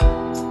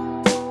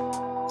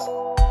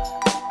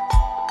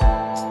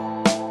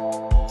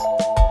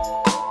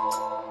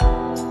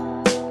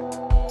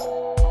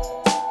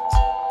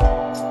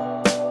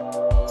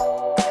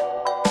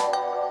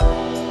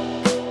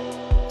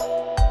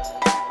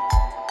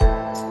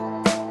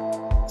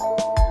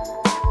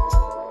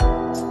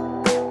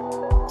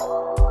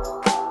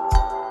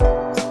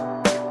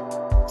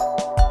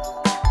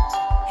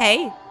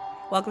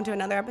Welcome to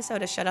another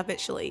episode of Shut Up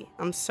Itchly.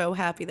 I'm so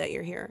happy that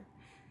you're here.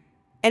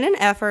 In an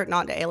effort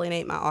not to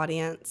alienate my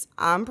audience,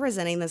 I'm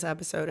presenting this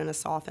episode in a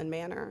softened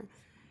manner.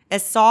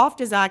 As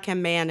soft as I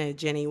can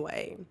manage,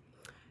 anyway.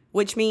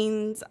 Which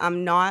means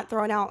I'm not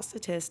throwing out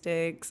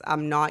statistics,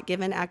 I'm not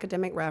giving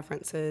academic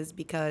references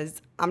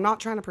because I'm not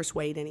trying to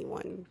persuade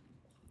anyone.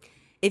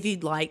 If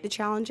you'd like to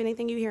challenge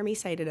anything you hear me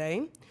say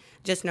today,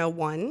 just know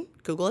one,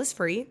 Google is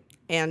free,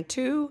 and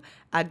two,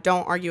 I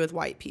don't argue with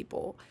white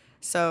people.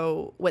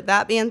 So, with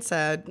that being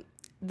said,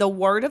 the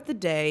word of the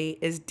day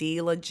is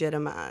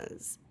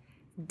delegitimize.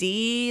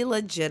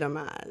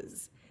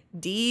 Delegitimize.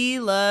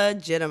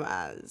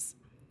 Delegitimize.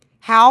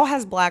 How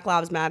has Black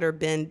Lives Matter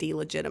been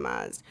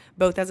delegitimized,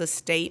 both as a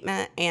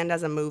statement and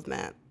as a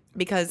movement?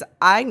 Because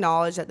I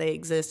acknowledge that they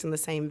exist in the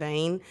same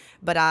vein,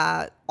 but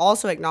I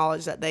also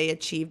acknowledge that they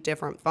achieve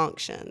different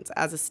functions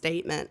as a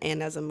statement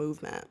and as a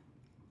movement.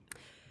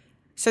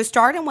 So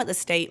starting with the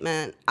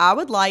statement, I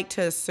would like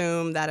to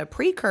assume that a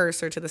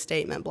precursor to the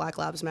statement Black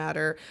Lives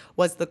Matter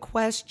was the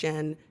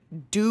question,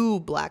 do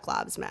Black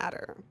Lives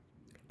Matter?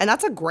 And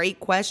that's a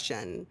great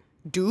question.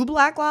 Do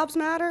Black Lives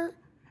Matter?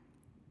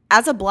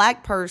 As a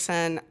Black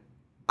person,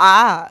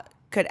 I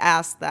could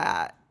ask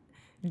that.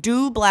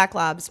 Do Black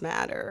Lives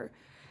Matter?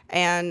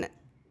 And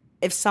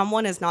if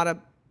someone is not a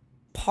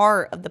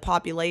part of the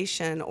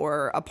population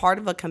or a part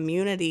of a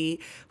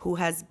community who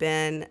has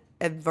been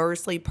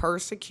adversely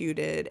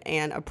persecuted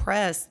and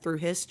oppressed through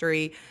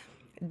history,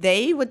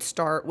 they would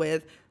start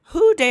with,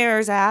 who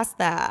dares ask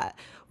that?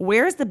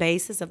 Where's the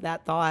basis of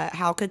that thought?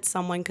 How could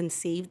someone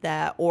conceive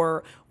that?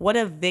 Or what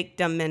a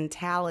victim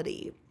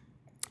mentality?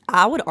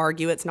 I would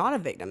argue it's not a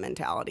victim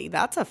mentality.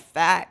 That's a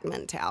fact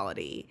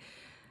mentality.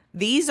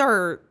 These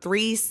are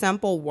three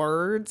simple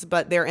words,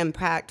 but they're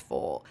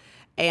impactful.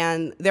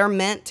 And they're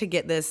meant to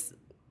get this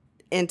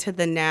into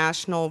the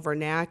national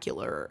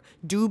vernacular.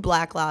 Do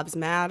Black Lives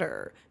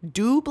Matter?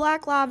 Do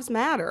Black Lives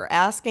Matter?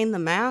 Asking the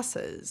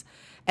masses.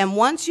 And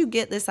once you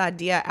get this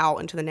idea out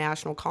into the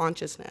national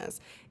consciousness,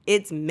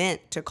 it's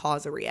meant to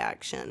cause a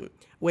reaction,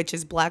 which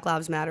is Black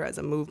Lives Matter as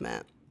a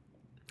movement.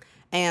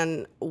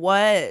 And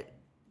what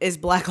is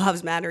Black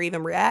Lives Matter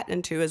even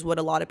reacting to is what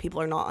a lot of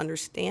people are not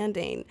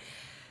understanding.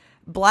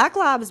 Black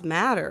Lives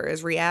Matter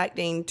is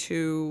reacting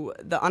to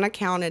the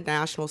unaccounted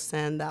national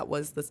sin that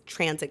was the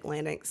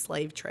transatlantic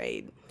slave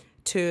trade,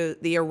 to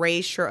the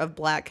erasure of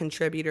Black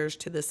contributors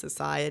to the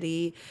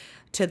society,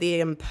 to the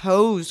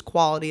imposed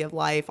quality of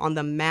life on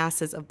the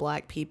masses of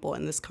Black people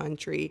in this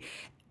country,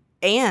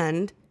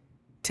 and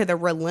to the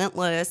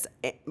relentless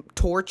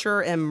torture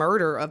and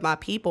murder of my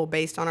people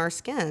based on our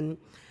skin.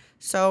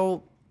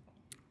 So,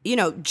 I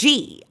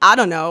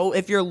don't know,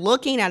 if you're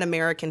looking at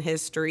American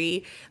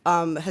history,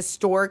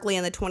 historically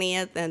in the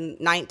 20th and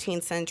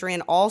 19th century,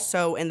 and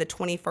also in the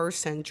 21st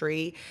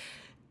century,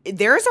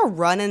 there's a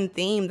running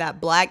theme that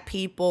Black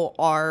people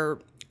are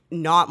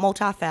not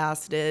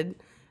multifaceted,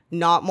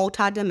 not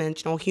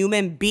multidimensional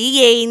human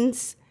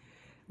beings.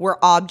 We're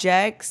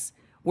objects,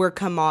 we're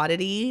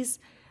commodities,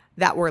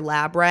 that we're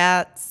lab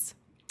rats,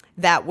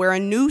 that we're a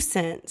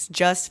nuisance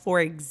just for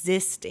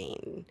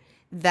existing,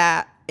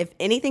 that if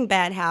anything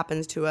bad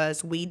happens to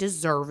us, we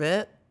deserve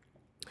it,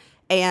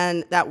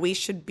 and that we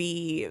should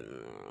be,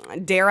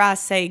 dare I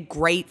say,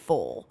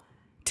 grateful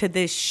to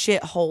this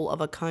shithole of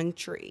a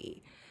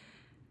country.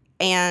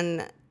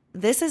 And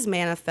this is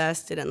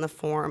manifested in the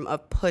form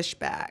of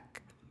pushback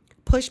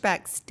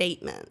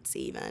statements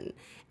even.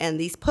 And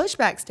these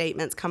pushback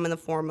statements come in the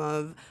form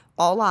of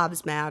All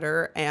Lives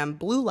Matter and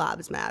Blue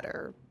Lives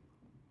Matter.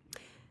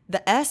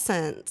 The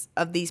essence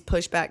of these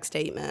pushback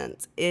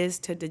statements is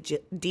to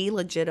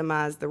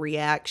delegitimize the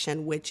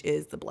reaction, which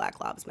is the Black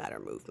Lives Matter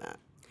movement.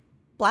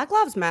 Black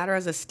Lives Matter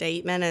as a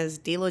statement is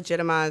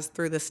delegitimized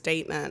through the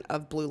statement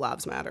of Blue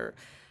Lives Matter,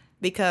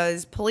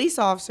 because police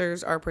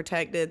officers are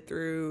protected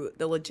through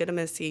the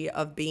legitimacy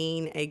of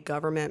being a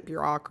government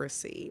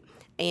bureaucracy.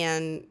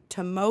 And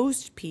to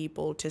most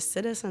people, to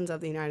citizens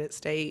of the United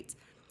States,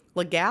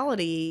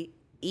 legality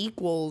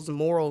equals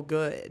moral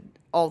good.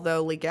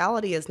 Although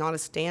legality is not a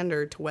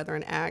standard to whether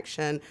an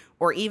action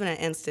or even an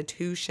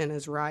institution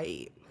is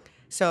right.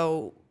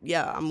 So,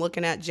 yeah, I'm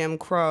looking at Jim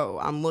Crow.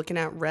 I'm looking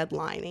at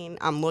redlining.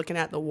 I'm looking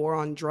at the war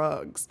on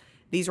drugs.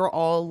 These are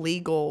all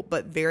legal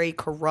but very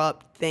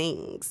corrupt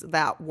things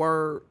that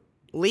were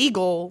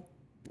legal,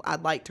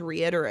 I'd like to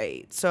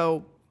reiterate.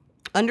 So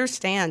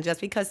understand, just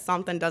because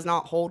something does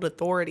not hold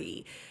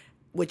authority,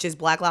 which is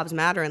Black Lives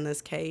Matter in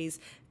this case,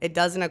 it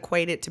doesn't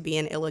equate it to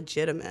being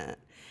illegitimate.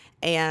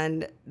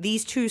 And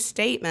these two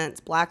statements,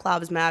 Black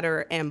Lives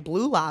Matter and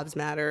Blue Lives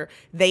Matter,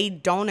 they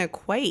don't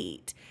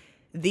equate.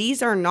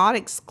 These are not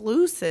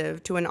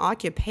exclusive to an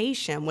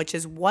occupation, which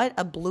is what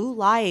a blue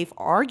life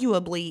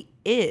arguably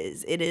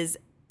is. It is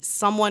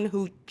someone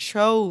who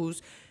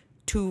chose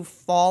to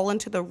fall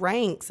into the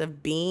ranks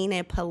of being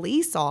a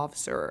police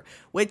officer,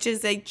 which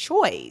is a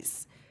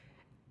choice.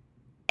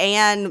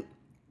 And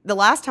the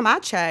last time I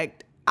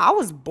checked, I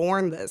was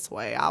born this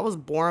way. I was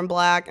born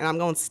Black, and I'm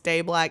going to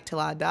stay Black till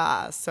I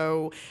die.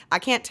 So I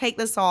can't take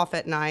this off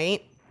at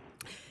night.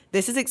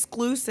 This is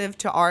exclusive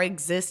to our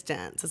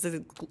existence. This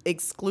is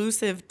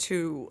exclusive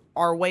to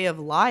our way of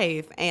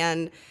life.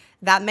 And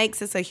that makes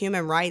this a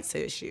human rights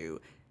issue.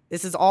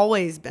 This has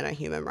always been a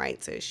human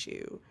rights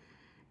issue.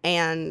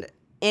 And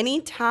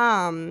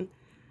anytime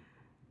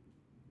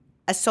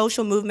a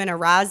social movement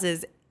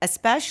arises,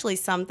 especially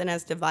something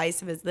as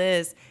divisive as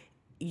this,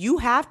 you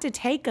have to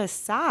take a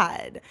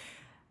side.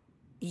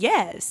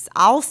 Yes,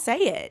 I'll say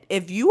it.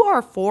 If you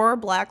are for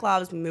Black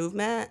Lives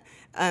Movement,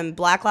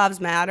 Black Lives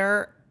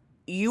Matter,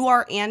 you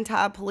are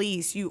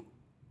anti-police. You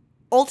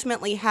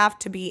ultimately have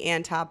to be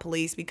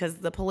anti-police because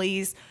the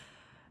police,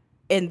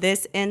 in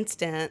this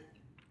instant,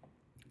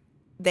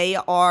 they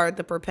are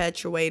the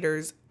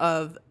perpetuators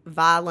of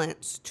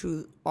violence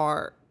to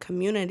our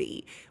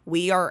community.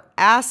 We are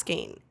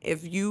asking,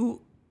 if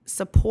you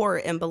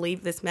support and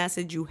believe this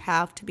message, you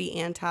have to be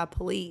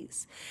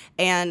anti-police.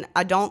 And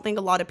I don't think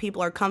a lot of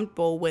people are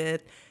comfortable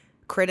with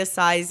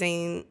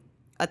criticizing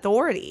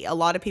authority. A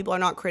lot of people are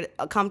not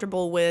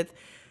comfortable with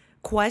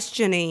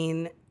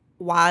questioning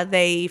why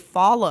they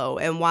follow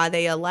and why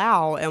they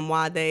allow and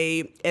why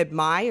they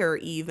admire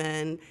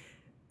even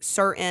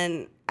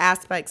certain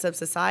aspects of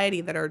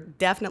society that are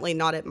definitely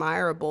not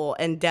admirable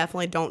and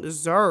definitely don't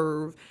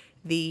deserve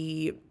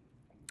the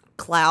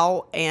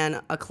clout and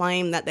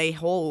acclaim that they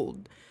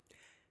hold.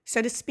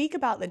 So to speak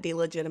about the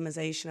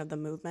delegitimization of the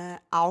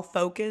movement, I'll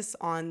focus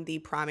on the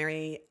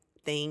primary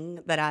thing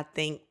that I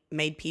think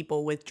made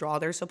people withdraw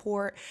their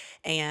support,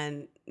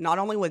 and not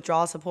only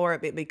withdraw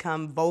support, but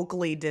become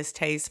vocally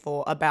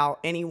distasteful about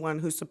anyone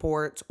who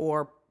supports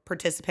or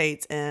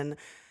participates in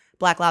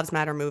Black Lives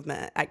Matter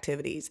movement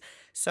activities.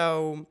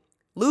 So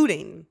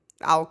looting,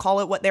 I'll call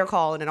it what they're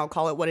calling, and I'll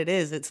call it what it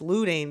is. It's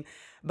looting,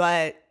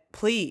 but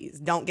please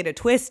don't get it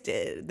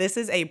twisted. This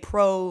is a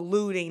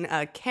pro-looting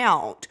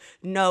account.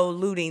 No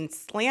looting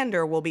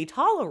slander will be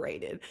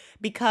tolerated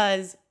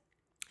because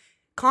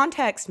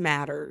context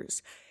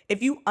matters.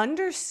 If you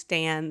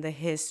understand the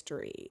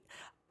history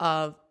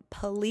of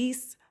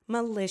police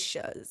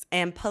militias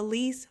and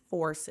police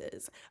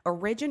forces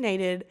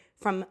originated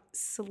from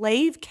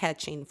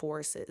slave-catching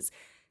forces.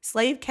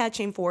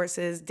 Slave-catching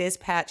forces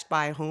dispatched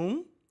by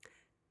whom?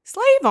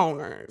 Slave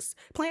owners,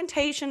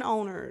 plantation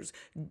owners,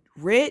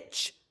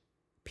 rich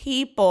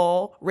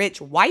people, rich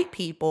white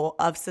people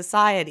of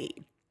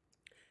society.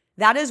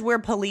 That is where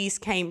police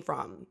came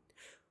from.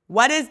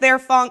 What is their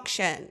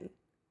function?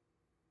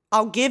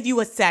 I'll give you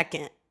a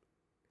second.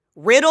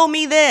 Riddle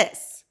me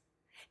this.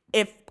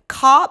 If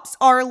cops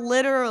are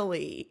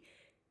literally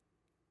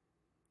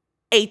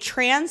a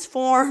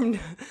transformed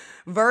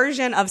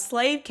version of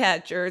slave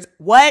catchers,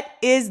 what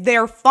is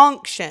their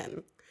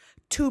function?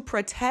 To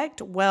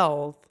protect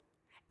wealth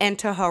and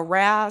to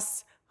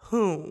harass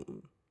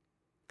whom?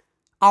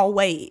 I'll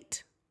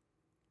wait.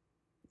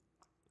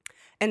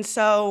 And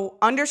so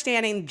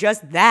understanding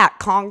just that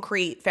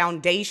concrete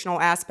foundational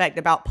aspect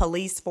about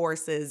police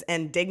forces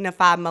and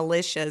dignified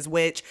militias,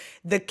 which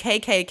the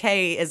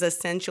KKK is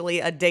essentially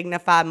a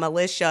dignified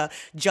militia,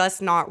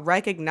 just not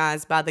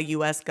recognized by the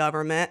U.S.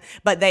 government,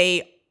 but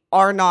they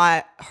are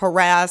not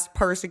harassed,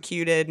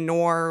 persecuted,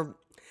 nor,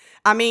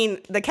 I mean,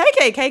 the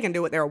KKK can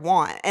do what they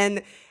want.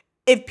 And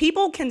if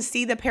people can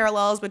see the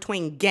parallels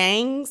between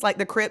gangs like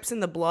the Crips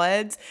and the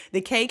Bloods,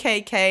 the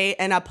KKK,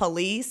 and a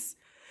police,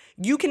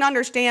 you can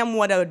understand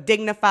what a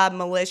dignified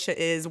militia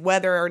is,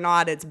 whether or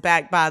not it's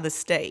backed by the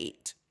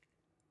state.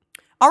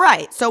 All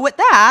right, so with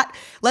that,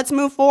 let's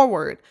move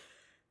forward.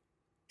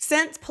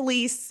 Since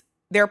police,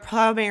 their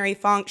primary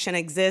function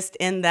exists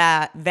in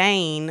that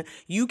vein,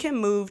 you can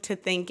move to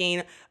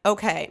thinking,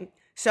 okay,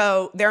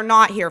 so they're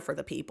not here for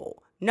the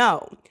people.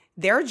 No,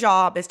 their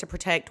job is to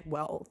protect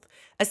wealth,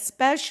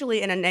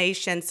 especially in a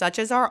nation such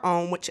as our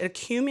own, which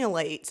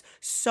accumulates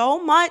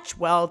so much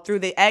wealth through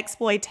the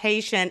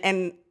exploitation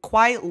and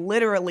quite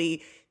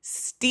literally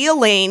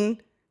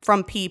stealing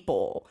from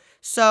people.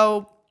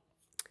 So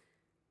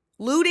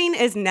looting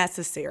is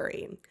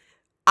necessary.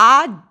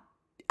 I'll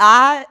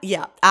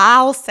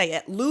say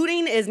it.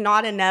 Looting is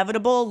not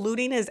inevitable.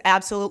 Looting is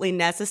absolutely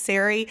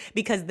necessary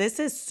because this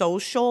is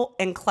social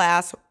and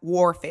class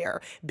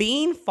warfare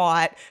being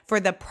fought for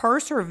the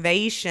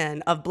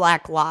preservation of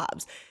Black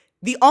lives.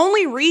 The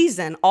only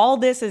reason all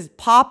this is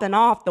popping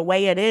off the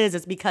way it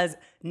is because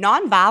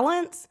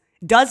nonviolence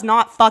does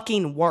not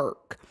fucking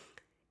work.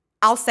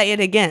 I'll say it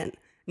again.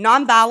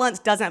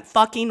 Nonviolence doesn't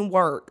fucking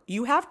work.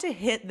 You have to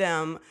hit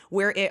them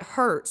where it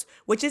hurts,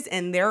 which is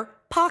in their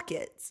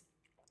pockets.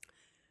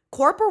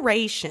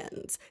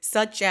 Corporations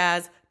such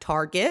as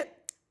Target,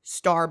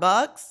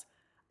 Starbucks,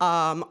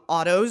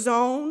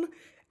 AutoZone,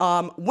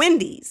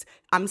 Wendy's.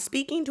 I'm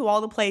speaking to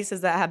all the places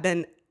that have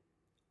been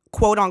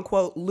quote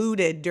unquote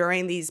looted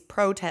during these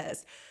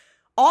protests.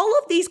 All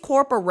of these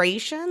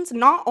corporations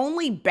not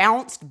only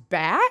bounced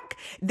back,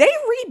 they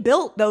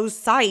rebuilt those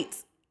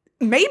sites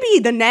maybe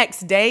the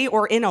next day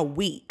or in a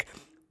week.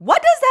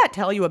 What does that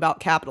tell you about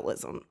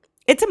capitalism?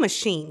 It's a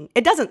machine.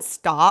 It doesn't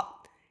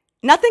stop.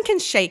 Nothing can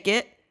shake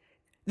it.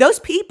 Those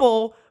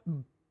people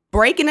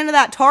Breaking into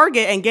that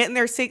Target and getting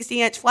their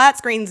 60-inch flat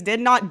screens did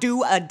not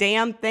do a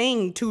damn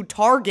thing to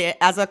Target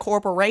as a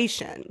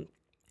corporation.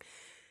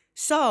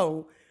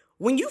 So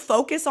when you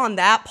focus on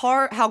that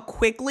part, how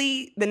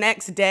quickly the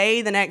next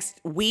day, the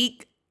next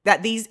week,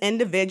 that these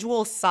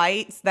individual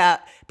sites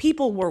that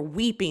people were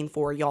weeping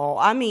for, y'all.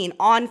 I mean,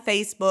 on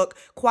Facebook,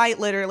 quite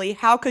literally,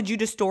 how could you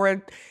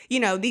distort,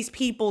 these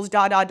people's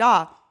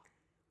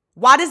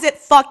Why does it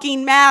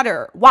fucking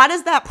matter? Why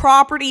does that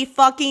property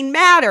fucking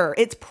matter?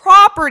 It's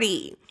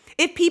property.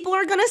 If people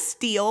are gonna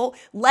steal,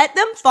 let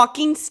them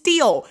fucking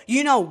steal.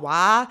 You know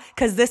why?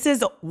 Because this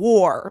is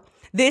war.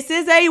 This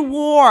is a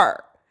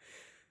war.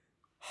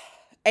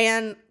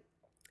 And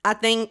I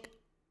think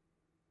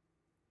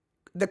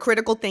the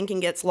critical thinking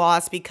gets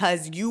lost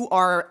because you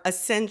are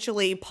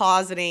essentially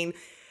positing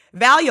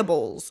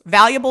valuables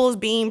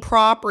being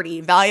property,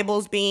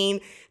 valuables being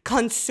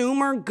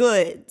consumer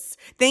goods,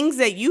 things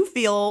that you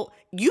feel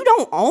you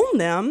don't own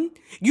them.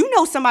 You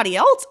know somebody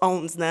else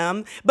owns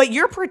them, but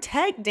you're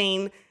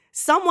protecting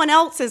someone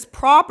else's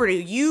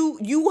property.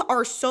 You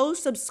are so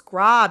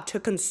subscribed to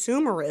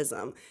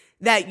consumerism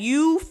that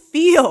you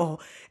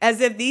feel as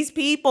if these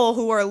people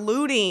who are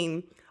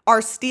looting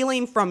are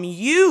stealing from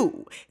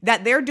you,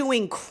 that they're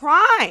doing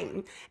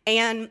crime.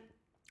 And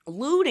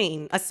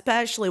looting,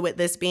 especially with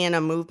this being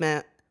a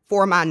movement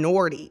for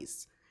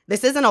minorities.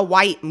 This isn't a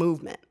white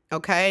movement,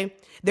 okay?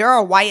 There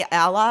are white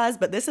allies,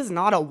 but this is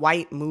not a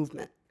white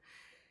movement.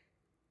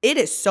 It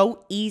is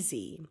so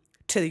easy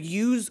to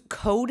use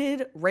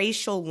coded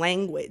racial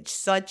language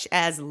such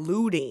as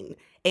looting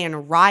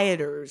and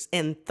rioters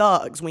and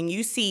thugs when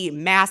you see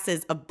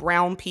masses of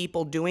brown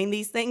people doing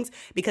these things,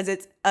 because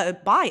it's a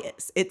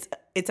bias. It's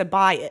a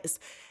bias.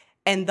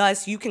 And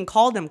thus you can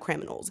call them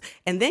criminals.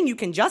 And then you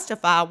can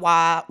justify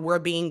why we're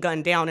being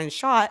gunned down and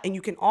shot. And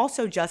you can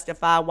also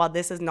justify why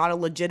this is not a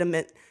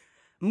legitimate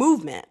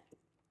movement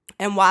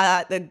and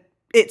why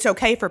it's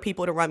okay for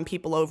people to run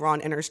people over on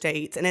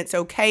interstates. And it's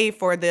okay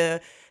for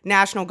the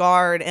National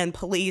Guard and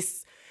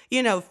police,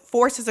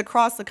 forces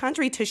across the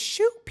country to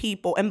shoot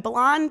people and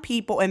blind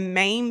people and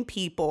maim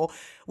people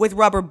with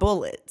rubber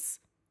bullets.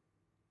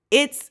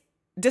 It's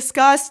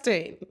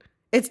disgusting.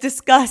 It's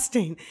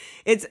disgusting.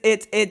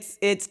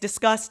 It's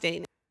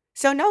disgusting.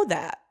 So know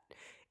that.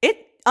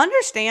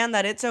 Understand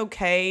that it's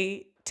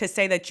okay to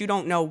say that you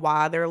don't know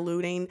why they're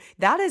looting.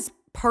 That is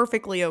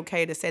perfectly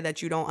okay to say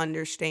that you don't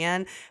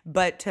understand,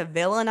 but to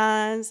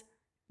villainize,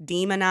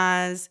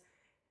 demonize,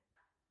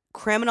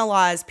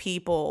 criminalize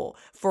people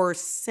for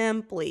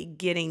simply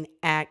getting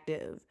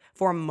active,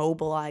 for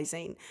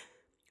mobilizing,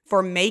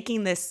 for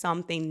making this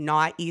something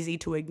not easy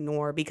to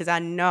ignore, because I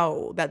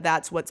know that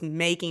that's what's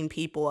making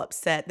people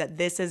upset, that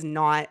this is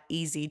not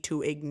easy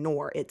to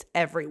ignore. It's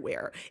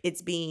everywhere.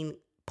 It's being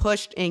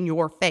pushed in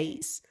your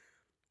face.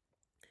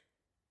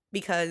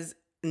 Because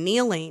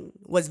kneeling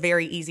was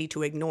very easy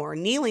to ignore.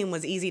 Kneeling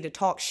was easy to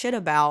talk shit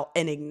about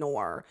and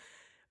ignore.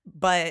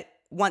 But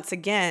once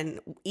again,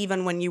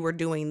 even when you were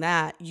doing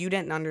that, you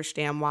didn't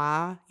understand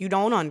why. You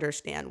don't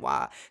understand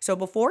why. So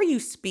before you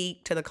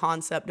speak to the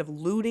concept of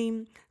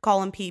looting,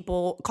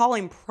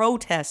 calling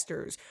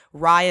protesters,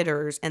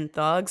 rioters, and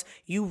thugs,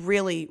 you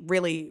really,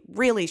 really,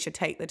 really should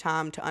take the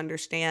time to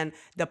understand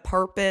the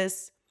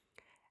purpose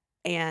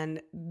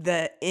and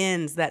the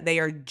ends that they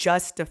are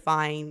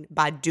justifying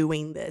by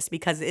doing this.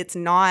 Because it's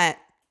not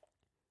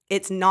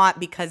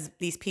because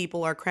these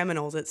people are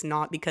criminals. It's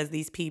not because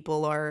these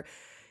people are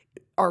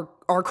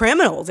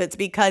criminals. It's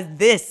because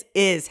this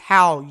is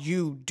how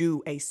you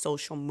do a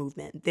social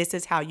movement. This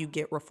is how you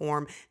get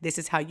reform. This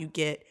is how you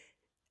get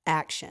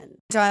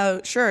action. So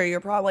sure, you're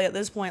probably at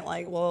this point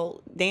like,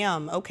 well,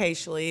 damn, okay,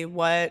 Shelly,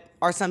 what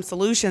are some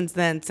solutions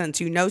then,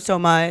 since you know so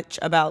much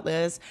about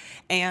this?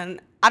 And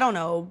I don't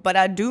know, but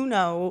I do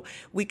know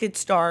we could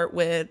start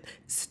with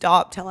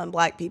stop telling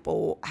Black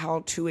people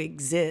how to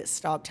exist.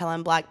 Stop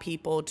telling Black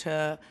people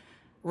to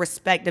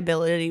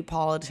respectability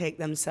politic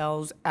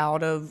themselves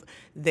out of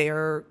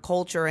their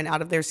culture and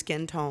out of their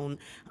skin tone.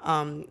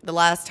 The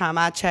last time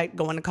I checked,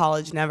 going to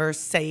college never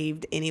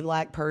saved any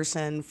Black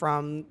person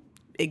from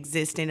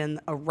existing in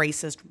a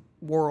racist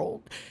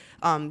world.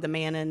 The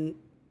man in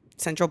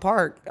Central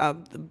Park,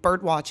 the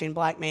bird watching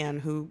Black man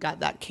who got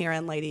that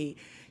Karen lady,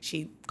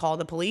 she called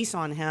the police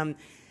on him.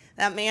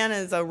 That man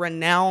is a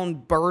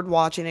renowned bird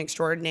watching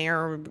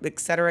extraordinaire, et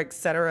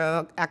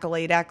cetera,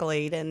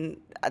 accolade. And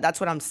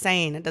that's what I'm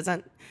saying.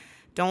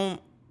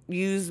 Don't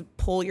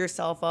pull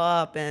yourself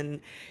up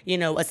and,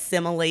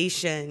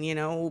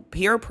 assimilation,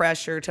 peer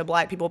pressure to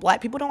Black people.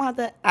 Black people don't have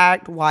to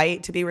act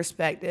white to be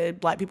respected.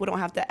 Black people don't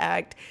have to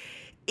act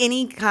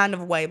any kind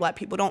of way. Black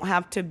people don't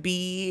have to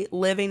be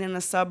living in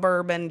a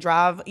suburb and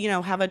drive,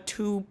 have a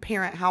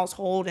 2-parent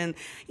household and,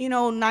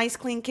 nice,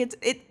 clean kids.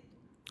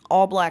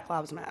 All Black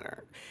Lives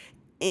Matter.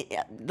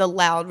 The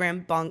loud,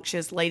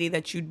 rambunctious lady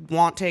that you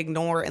want to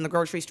ignore in the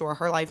grocery store,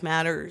 her life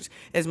matters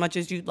as much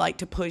as you'd like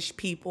to push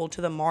people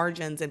to the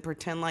margins and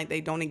pretend like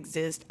they don't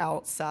exist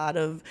outside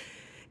of,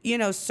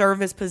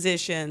 service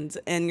positions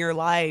in your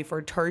life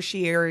or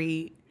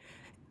tertiary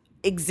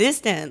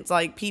existence,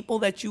 like people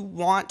that you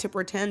want to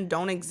pretend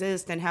don't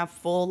exist and have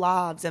full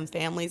lives and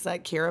families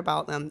that care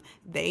about them.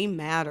 They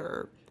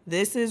matter.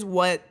 This is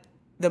what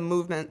the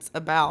movement's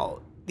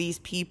about. These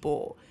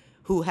people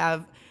who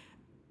have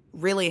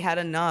really had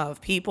enough,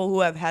 people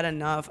who have had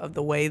enough of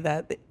the way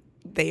that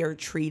they are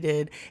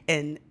treated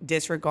and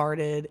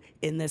disregarded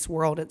in this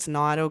world. It's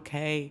not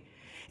okay.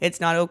 It's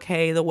not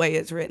okay the way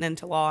it's written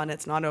into law, and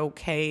it's not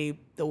okay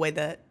the way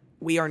that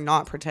we are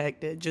not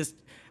protected, just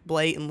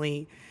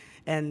blatantly.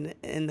 And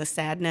the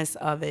sadness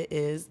of it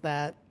is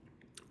that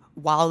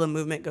while the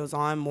movement goes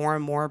on, more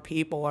and more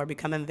people are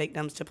becoming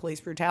victims to police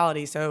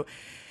brutality. So,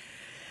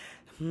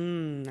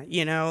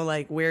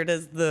 like, where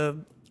does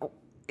the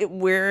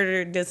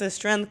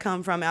strength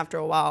come from after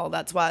a while?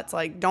 That's why it's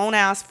like, don't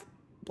ask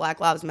Black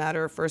Lives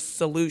Matter for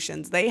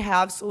solutions. They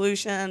have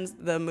solutions.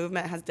 The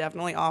movement has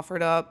definitely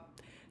offered up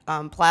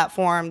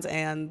platforms,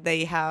 and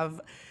they have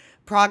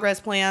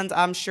progress plans.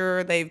 I'm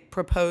sure they've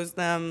proposed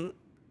them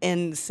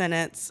in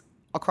senates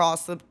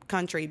across the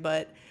country,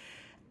 but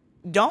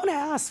don't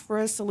ask for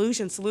a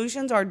solution.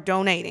 Solutions are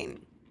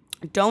donating.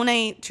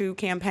 Donate to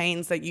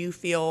campaigns that you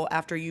feel,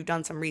 after you've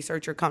done some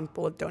research, you're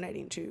comfortable with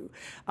donating to.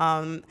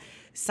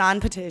 Sign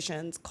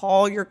petitions,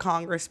 call your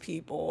Congress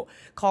people,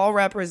 call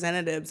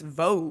representatives,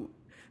 vote,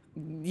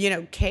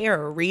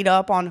 care, read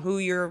up on who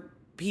your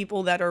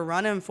people that are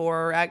running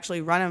for are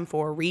actually running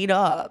for. Read.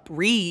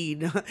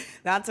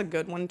 That's a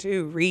good one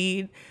too.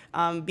 Read.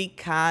 Be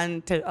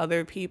kind to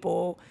other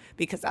people,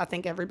 because I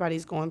think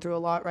everybody's going through a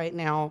lot right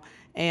now.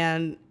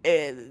 And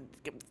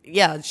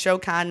show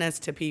kindness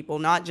to people,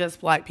 not just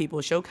Black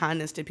people. Show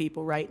kindness to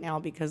people right now,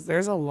 because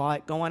there's a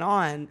lot going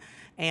on.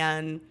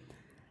 And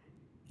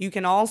you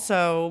can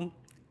also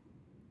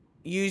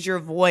use your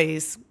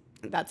voice.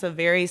 That's a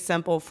very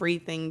simple, free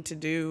thing to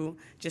do.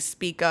 Just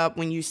speak up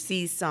when you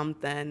see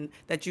something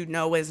that you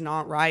know is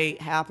not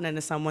right happening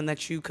to someone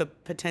that you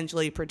could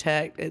potentially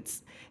protect.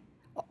 That's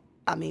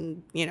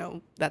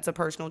a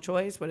personal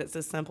choice, but it's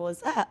as simple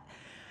as that.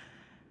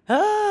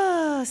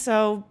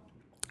 So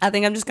I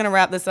think I'm just going to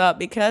wrap this up,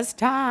 because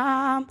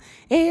time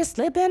is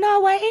slipping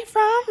away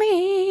from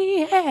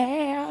me.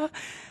 Yeah.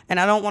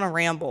 And I don't want to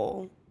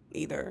ramble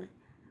either.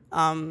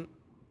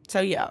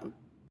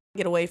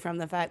 Get away from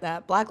the fact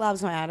that Black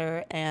Lives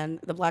Matter and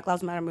the Black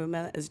Lives Matter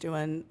movement is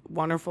doing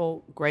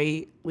wonderful,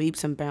 great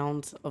leaps and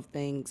bounds of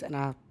things, and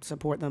I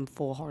support them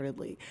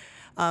full-heartedly.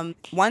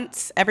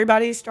 Once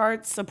everybody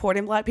starts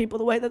supporting Black people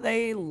the way that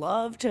they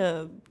love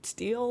to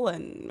steal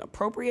and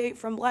appropriate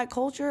from Black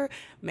culture,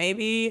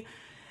 maybe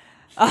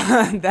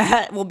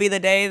that will be the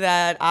day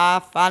that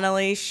I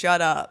finally shut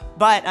up.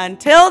 But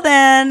until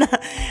then,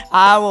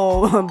 I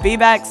will be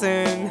back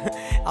soon.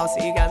 I'll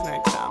see you guys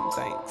next time.